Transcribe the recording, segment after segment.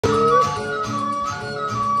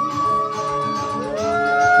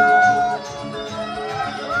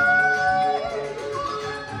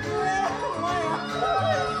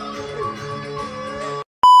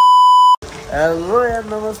hello यार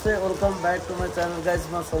नमस्ते welcome back to my channel guys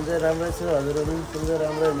म सन्चै राम्रै छु हजुरहरू पनि सन्चै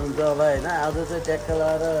राम्रै हुनुहुन्छ होला होइन आज चाहिँ ट्याक्क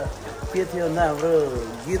लाएर के थियो भन्दा हाम्रो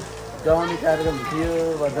गीत गाउने कार्यक्रम थियो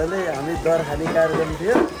भन्नाले हामी दर खाने कार्यक्रम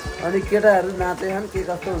थियो अनि केटाहरू नाचेछन् के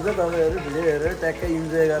कस्तो हुन्छ तपाईँहरू भिडियो हेरेर ट्याक्कै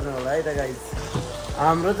इन्जोय गर्नु होला है त गाइज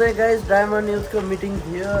हाम्रो चाहिँ गाइज डायमन्ड न्युजको मिटिङ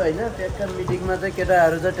थियो होइन ट्याक्क मिटिङमा चाहिँ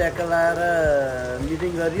केटाहरू चाहिँ ट्याक्क लाएर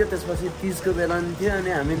मिटिङ गरियो त्यसपछि 30 को बेला नि थियो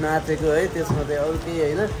अनि हामी नाचेको है त्यसमा चाहिँ अरू केही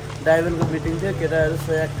होइन डायमन्डको मिटिङ थियो केटाहरू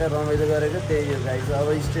सयाक्क रमाइलो गरेको त्यही हो गाइज अब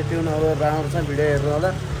स्टे ट्युन अब राम्रोसँग भिडियो हेर्नु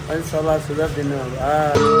होला अनि सल्लाह सुझाव दिनु होला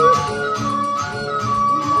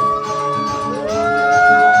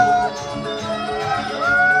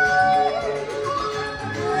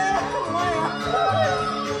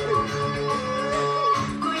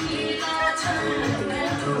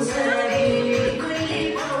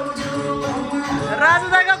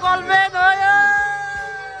राजुदाको कलबेट हो यो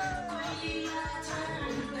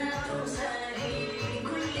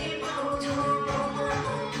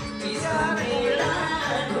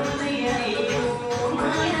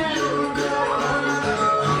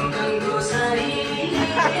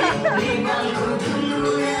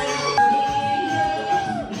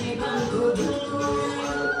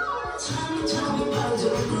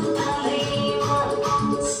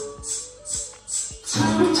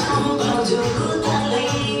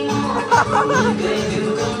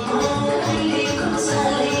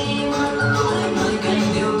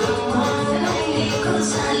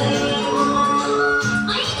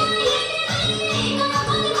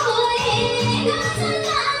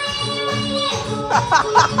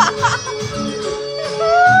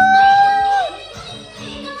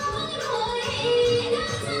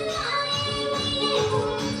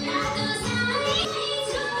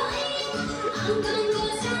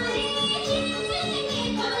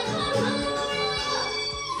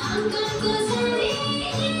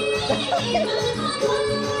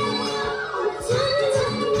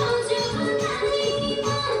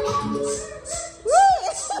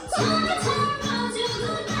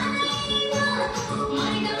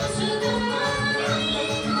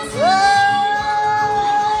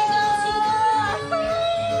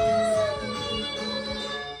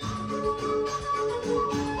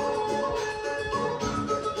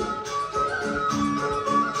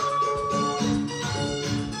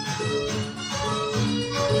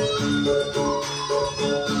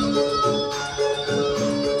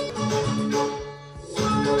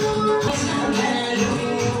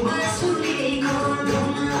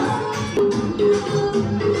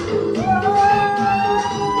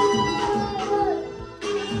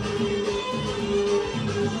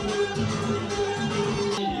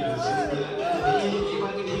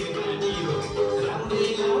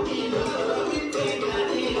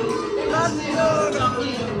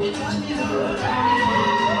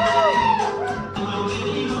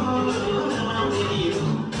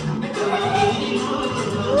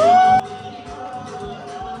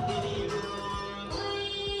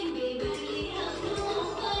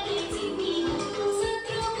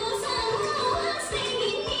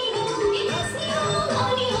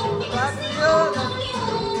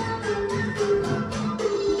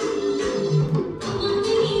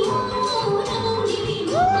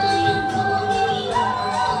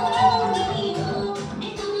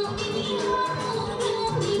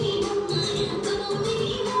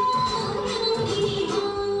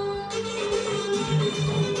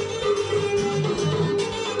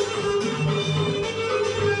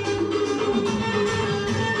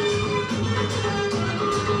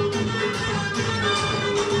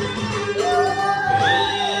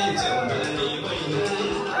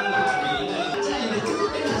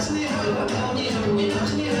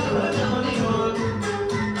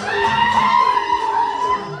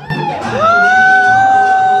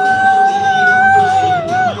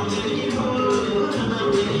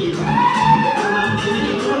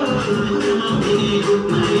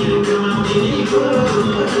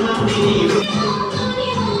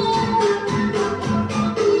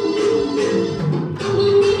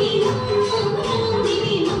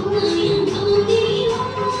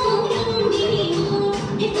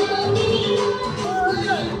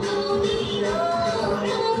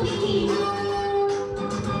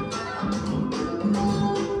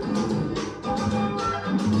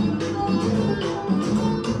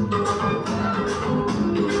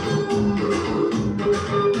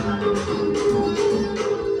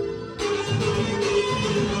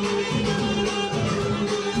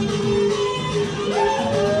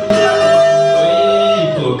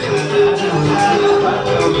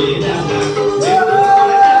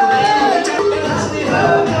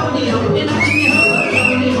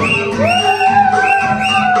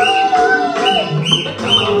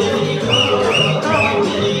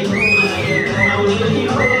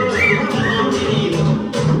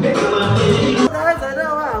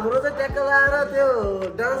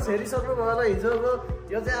भनिसक्नु भयो होला हिजोको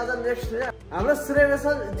यो चाहिँ आज नेक्स्ट हाम्रो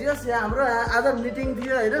श्रेयसन दियोस् यहाँ हाम्रो आज मिटिङ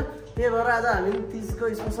थियो होइन त्यही भएर आज हामी तिजको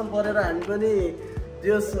स्पेसल परेर हामी पनि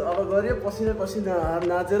दियोस् अब गऱ्यो पसिना पसिना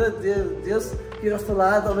नाचेर दियोस् के जस्तो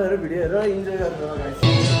लाग्यो तपाईँहरू भिडियो हेरेर इन्जोय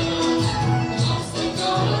गरेर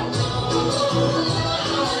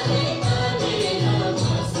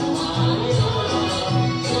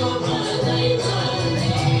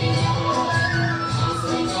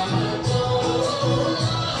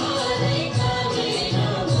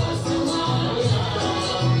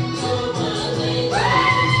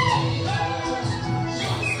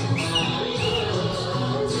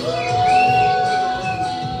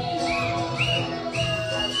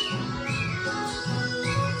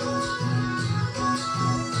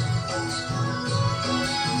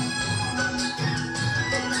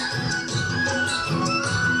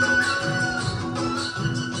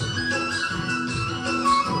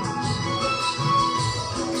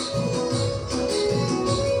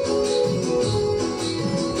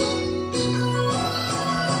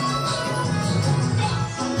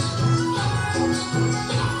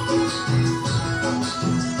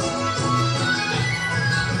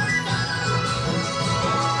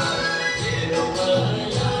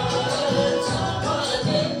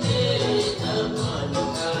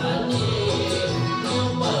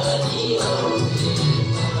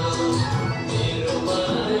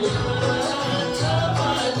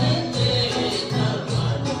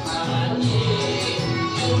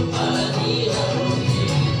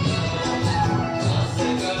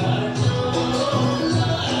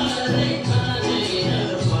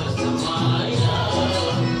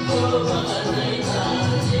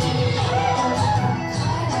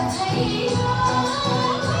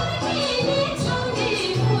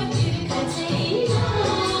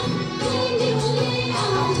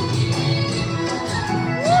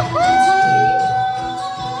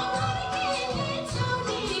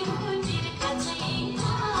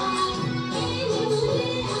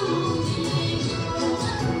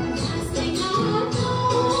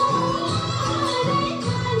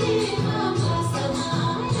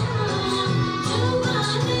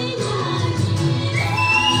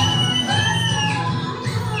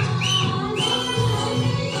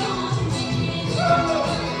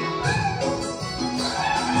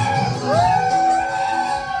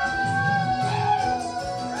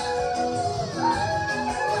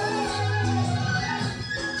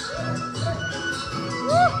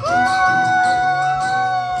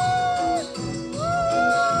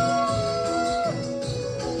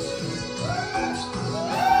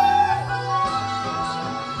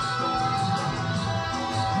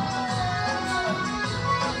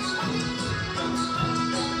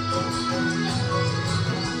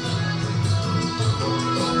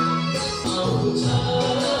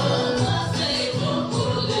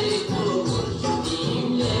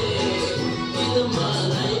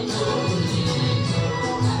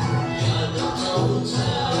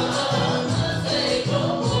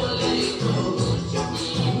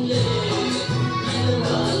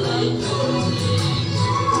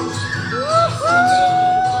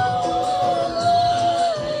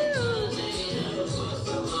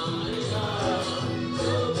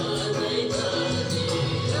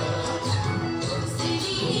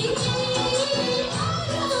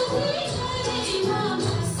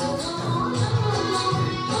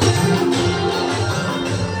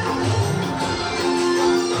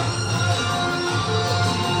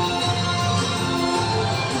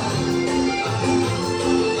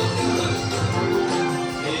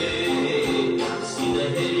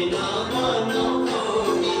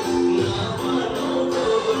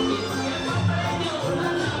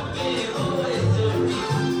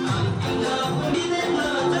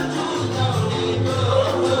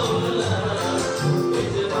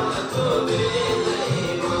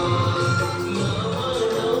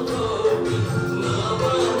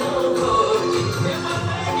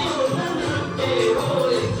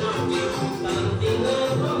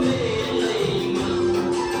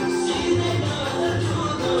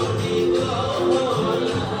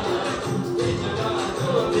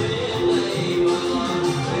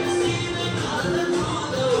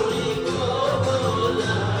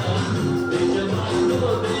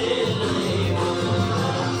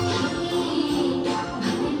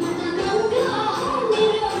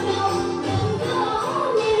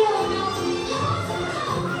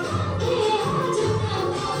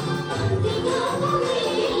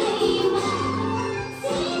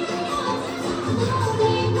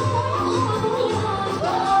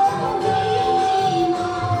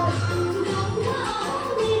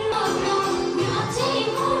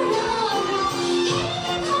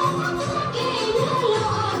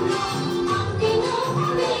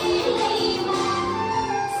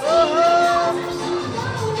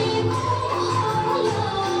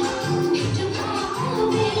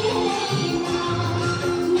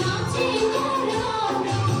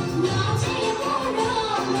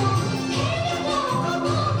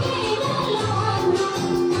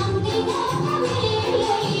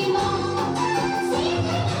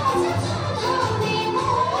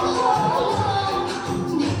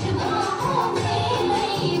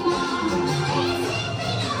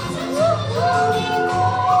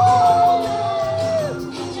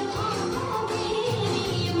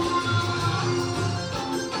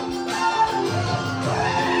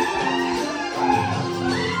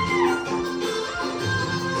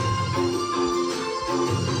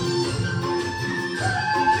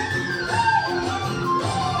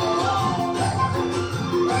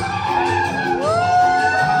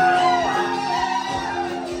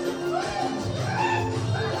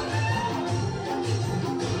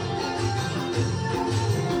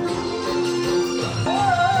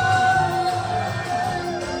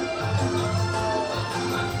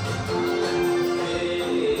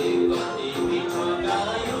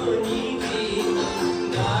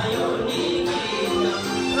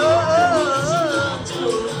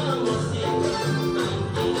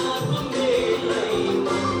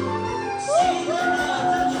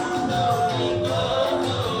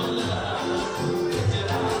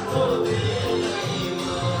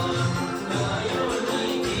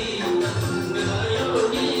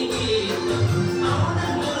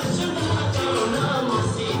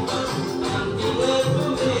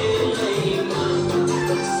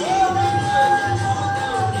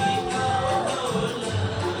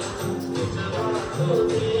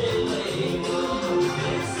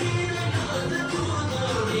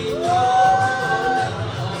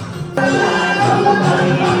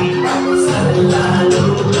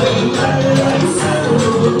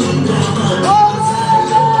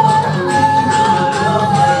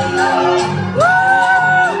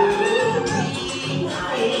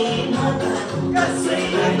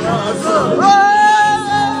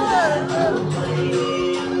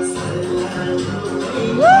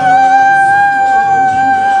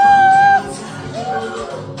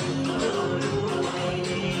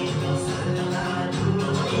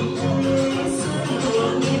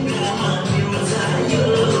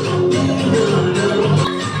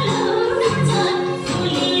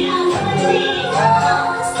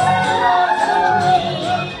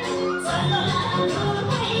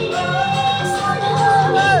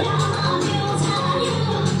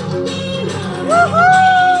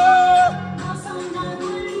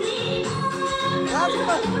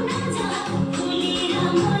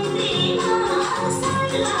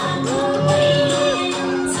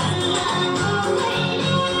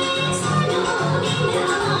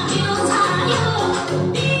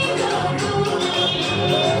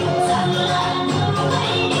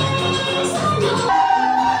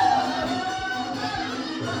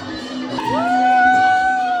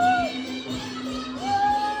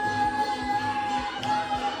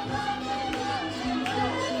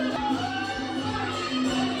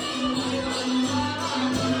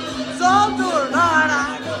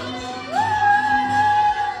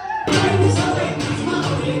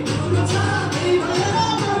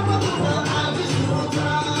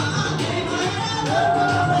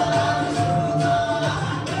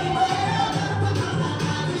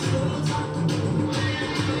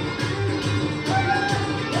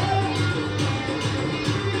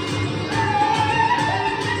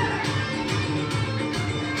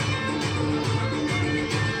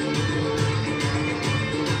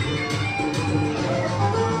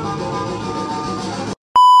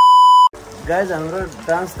गाइज हाम्रो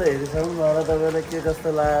डान्स त हेरिसक्नु होला तपाईँलाई के कस्तो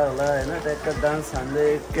लाग्यो होला होइन ट्याक्क डान्स हामीले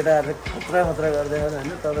केटाहरूले खतरा गरिदिएको होइन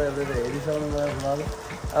तपाईँहरूले त हेरिसक्नु भयो होला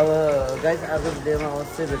अब गाइज अर्को भिडियोमा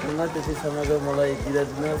अवश्य भेटौँला त्यतिसम्मको मलाई बिदा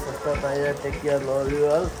दिनुहोस् subscribe take care love you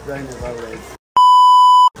all Jay Nepal guys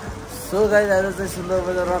so guys आज चाहिँ सुन्दर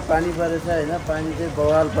बजारमा पानी परेछ होइन पानी चाहिँ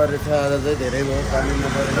बवाल परेछ आज चाहिँ धेरै भयो पानी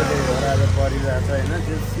नपरेको त्यही भएर आज परिरहेको छ होइन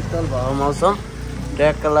त्यो शीतल भएको मौसम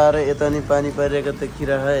ड्याक्क लाएर यता नि पानी परिरहेको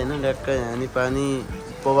देखिरह होइन ड्याक्क यहाँ नि पानी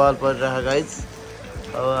बवाल परिरह गाइज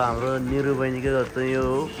अब हाम्रो निरु बहिनीको घर त यो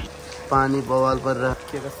हो पानी बवाल परिरह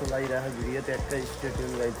के कस्तो लागिरहेको भिडियो ट्याक्क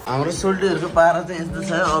स्टेट्युन गाइज हाम्रो सोल्टीहरूको पारा चाहिँ यस्तो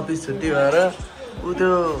छ अफिस छुट्टी भएर ऊ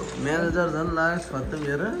त्यो म्यानेजर झन् लाग्यो खत्तम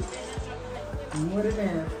हेर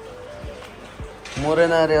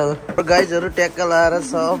मरेन अरे गाइजहरू ट्याक्क लाएर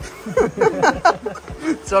सब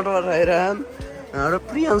चटपट खाइरहन् हाम्रो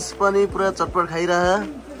प्रियंश पनि पुरा चटपट खाइरह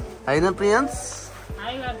होइन प्रियंश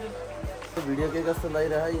भिडियो के कस्तो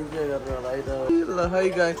लागिरह इन्जोय गरेर होला है त ल है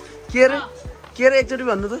गाई के अरे एकचोटि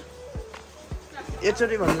भन्नु त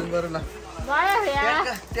एकचोटि भन्नु बरु ल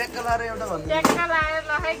ट्याक्क लाएर एउटा भन्नु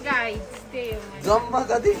जम्मा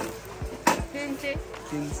कति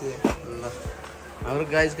 300 ल हाम्रो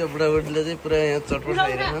गाइजका बुढाबुढीले चाहिँ पुरा यहाँ चटपट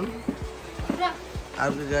खाइरहन्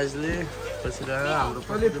अर्को गाइजले बसिरहेको हाम्रो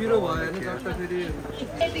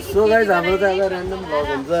सो गाइज हाम्रो त अब ऱ्यान्डम भ्लग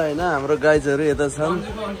हुन्छ होइन हाम्रो गाइजहरू यता छन्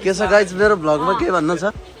के छ गाइज मेरो भ्लगमा के भन्नु छ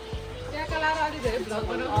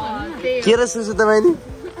के रहेछ तपाईँ नि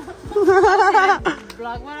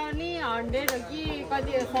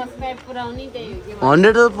 100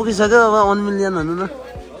 त पुगिसक्यो अब 1 मिलियन भन्नु न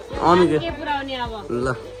आउनु के ल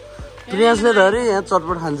प्रियंशले धरि यहाँ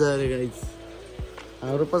चटपट खान्छ अरे गाइज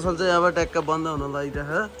हाम्रो पसल चाहिँ अब ट्याक्क बन्द हुन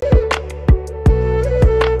लागिरहेको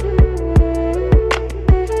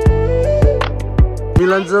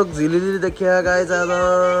मिलन चोक झिलिली देखिया गाइज आज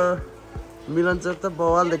मिलन चोक त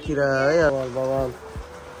बवाल देखिरह है बवाल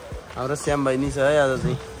हाम्रो श्याम भाइ नि छ है आज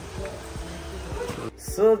चाहिँ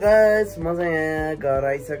सो गाइज म चाहिँ यहाँ घर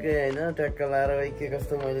आइसकेँ होइन ट्याक्क लाएर के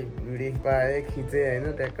कस्तो मैले भिडियो पाएँ खिचेँ होइन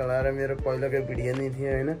ट्याक्क लाएर मेरो पहिलाको भिडियो नै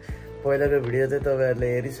थियो होइन पहिलाको भिडियो चाहिँ तपाईँहरूले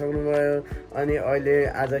हेरिसक्नुभयो अनि अहिले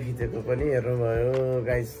आज खिचेको पनि हेर्नुभयो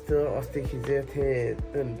गाइज त्यो अस्ति खिचेको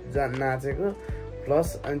थिएँ नाचेको प्लस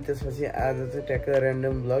अनि त्यसपछि आज चाहिँ ट्याक्क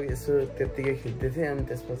ऱ्यान्डम ब्लग यसो त्यत्तिकै खिच्दै थिएँ अनि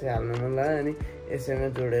त्यसपछि हाल्नु मन लाग्यो अनि यसैमा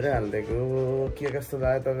जोडेर हालिदिएको के कस्तो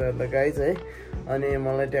लाग्यो तपाईँहरूलाई गाइज है अनि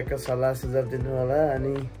मलाई ट्याक्क सल्लाह सुझाव दिनु होला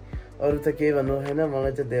अनि अरू त केही भन्नु छैन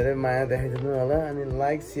मलाई चाहिँ धेरै माया देखाइदिनु होला अनि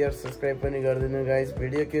लाइक सेयर सब्सक्राइब पनि गरिदिनु गाइज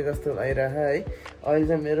भिडियो के कस्तो आइरह है अहिले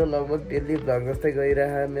चाहिँ मेरो लगभग डेली भ्लग जस्तै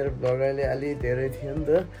गइरह मेरो भ्लग अहिले अलि धेरै थियो नि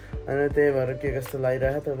त अनि त्यही भएर के कस्तो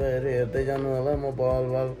लागिरह तपाईँहरू हेर्दै जानु होला म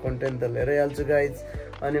बल कन्टेन्ट त लिएरै हाल्छु गाइज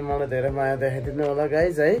अनि मलाई धेरै माया देखाइदिनु होला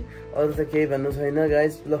गाइज है अरू त केही भन्नु छैन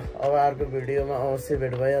गाइज ल अब अर्को भिडियोमा अवश्य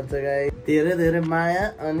भेट भइहाल्छ गाइज धेरै माया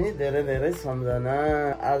अनि धेरै सम्झना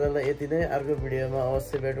आजलाई यति नै अर्को भिडियोमा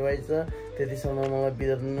अवश्य भेट भइन्छ त्यतिसम्म मलाई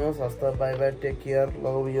बिदा दिनुहोस् हस्त by bye take care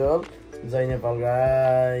love you all Jay Nepal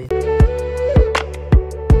guys